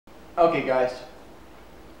Okay guys,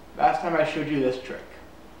 last time I showed you this trick.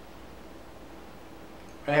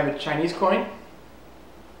 I have a Chinese coin.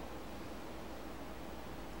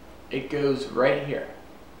 It goes right here.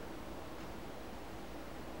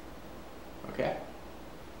 Okay?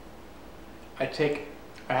 I take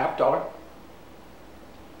a $50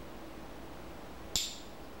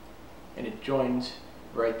 and it joins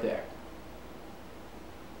right there.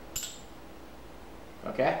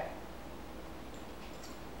 Okay?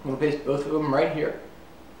 I'm going to paste both of them right here.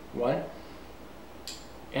 1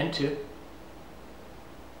 and 2.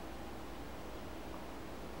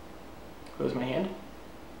 Close my hand.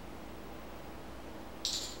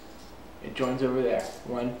 It joins over there.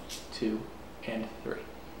 1, 2, and 3.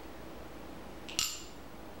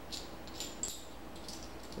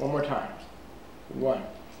 One more time. 1,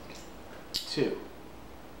 2,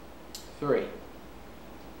 3.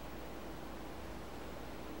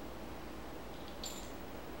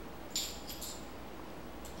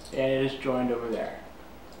 And it is joined over there.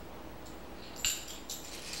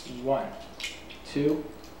 1, 2,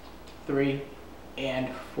 3, and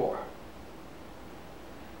 4.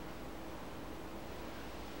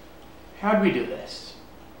 How do we do this?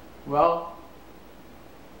 Well,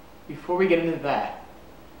 before we get into that,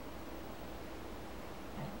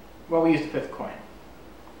 well, we use the 5th coin.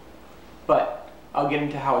 But I'll get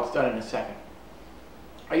into how it's done in a second.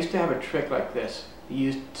 I used to have a trick like this. You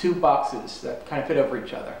used 2 boxes that kind of fit over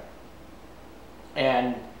each other.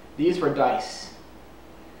 And these were dice.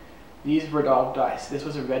 These were all dice. This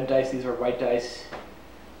was a red dice, these were white dice.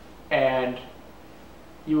 And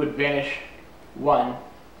you would vanish one,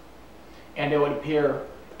 and it would appear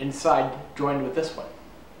inside joined with this one.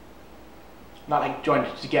 Not like joined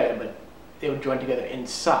together, but they would join together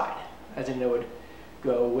inside, as in it would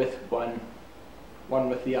go with one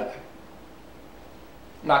with the other.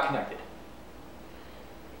 Not connected.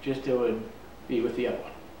 Just it would be with the other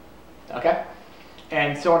one. Okay?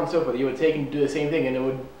 And so on and so forth. You would take and do the same thing,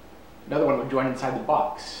 and another one would join inside the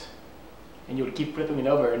box. And you would keep flipping it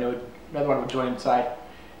over, and another one would join inside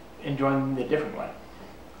and join the different one.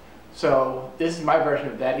 So this is my version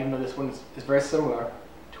of that, even though this one is very similar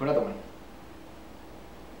to another one.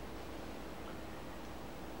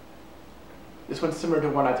 This one's similar to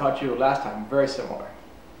one I taught you last time, very similar.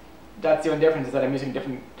 That's the only difference, is that I'm using a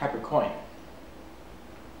different type of coin.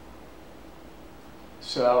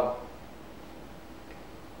 So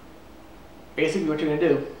basically what you're going to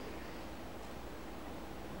do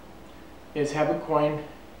is have a coin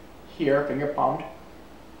here, finger palmed,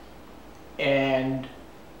 and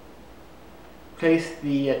place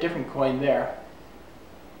the different coin there.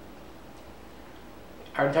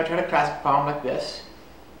 I would try to clasp palm like this.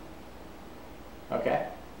 Okay.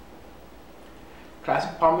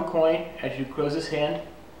 Clasp palm the coin as you close this hand.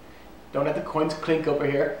 Don't let the coins clink over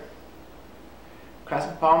here.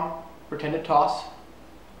 Clasp palm, pretend to toss,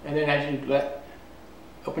 and then as you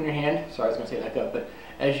open your hand, sorry I was going to say let go, but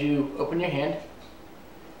as you open your hand,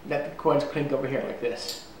 let the coins clink over here like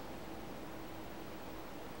this.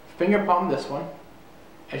 Finger palm this one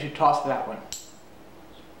as you toss that one.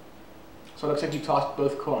 So it looks like you tossed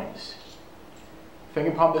both coins.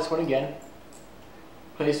 Finger palm this one again.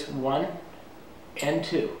 Place 1 and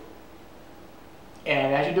 2.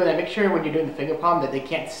 And as you're doing that, make sure when you're doing the finger palm that they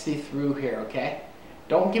can't see through here, okay?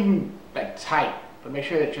 Don't give them like tight, but make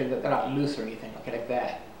sure that they're not loose or anything, okay, like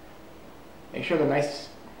that. Make sure they're nice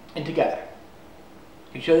and together.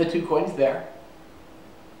 You show the 2 coins there.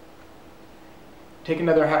 Take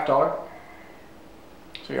another $50.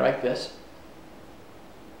 So you're like this.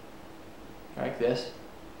 Like this.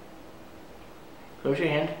 Close your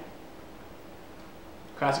hand.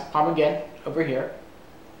 Clasp palm again, over here.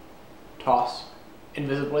 Toss,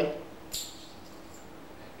 invisibly.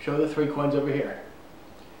 Show the 3 coins over here.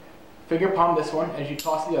 Finger palm this one as you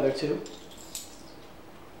toss the other 2.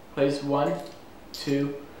 Place 1,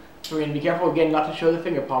 2, 3, and be careful again not to show the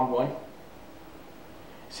finger palm one.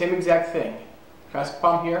 Same exact thing. Clasp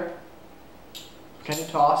palm here, pretend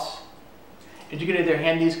to toss. And you can either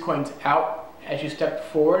hand these coins out as you step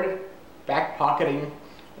forward, back pocketing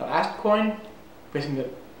the last coin, placing the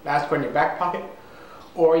last coin in your back pocket,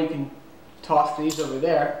 or you can toss these over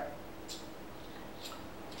there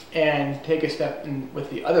and take a step in with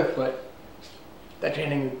the other foot that you're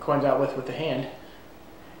handing the coins out with the hand,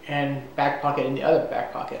 and back pocket in the other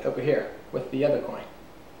back pocket over here with the other coin.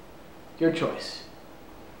 Your choice.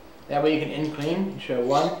 That way you can in clean and show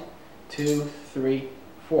 1, 2, 3,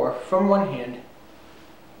 4 from one hand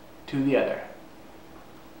to the other.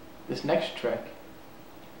 This next trick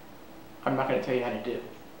I'm not going to tell you how to do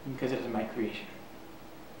because it is my creation.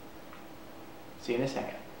 See you in a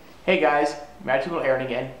second. Hey guys, Magical Aaron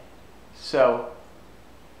again. So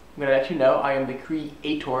I'm going to let you know I am the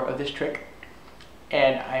creator of this trick,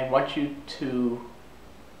 and I want you to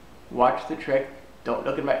watch the trick. Don't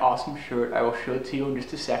look at my awesome shirt. I will show it to you in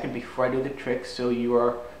just a second before I do the trick, so you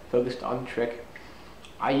are focused on the trick.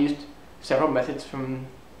 I used several methods from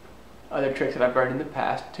other tricks that I've learned in the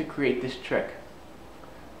past to create this trick.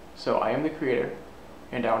 So I am the creator,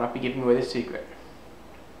 and I will not be giving away the secret.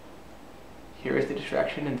 Here is the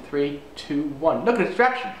distraction in 3, 2, 1. Look at the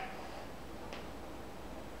distraction!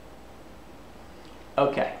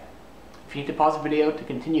 Okay. If you need to pause the video to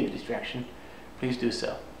continue the distraction, please do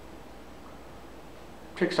so.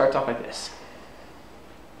 Trick starts off like this.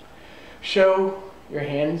 Show your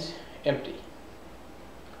hands empty.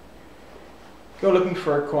 Go looking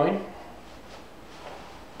for a coin.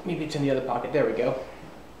 Maybe it's in the other pocket. There we go.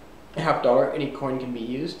 $50, any coin can be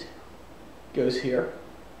used. Goes here.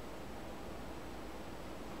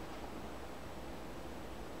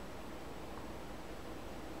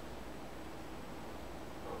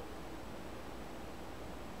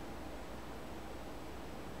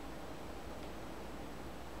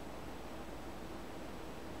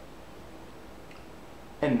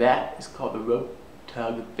 And that is called the rope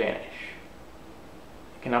tug vanish.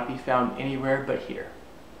 It cannot be found anywhere but here.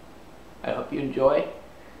 I hope you enjoy,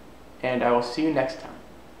 and I will see you next time.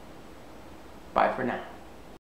 Bye for now.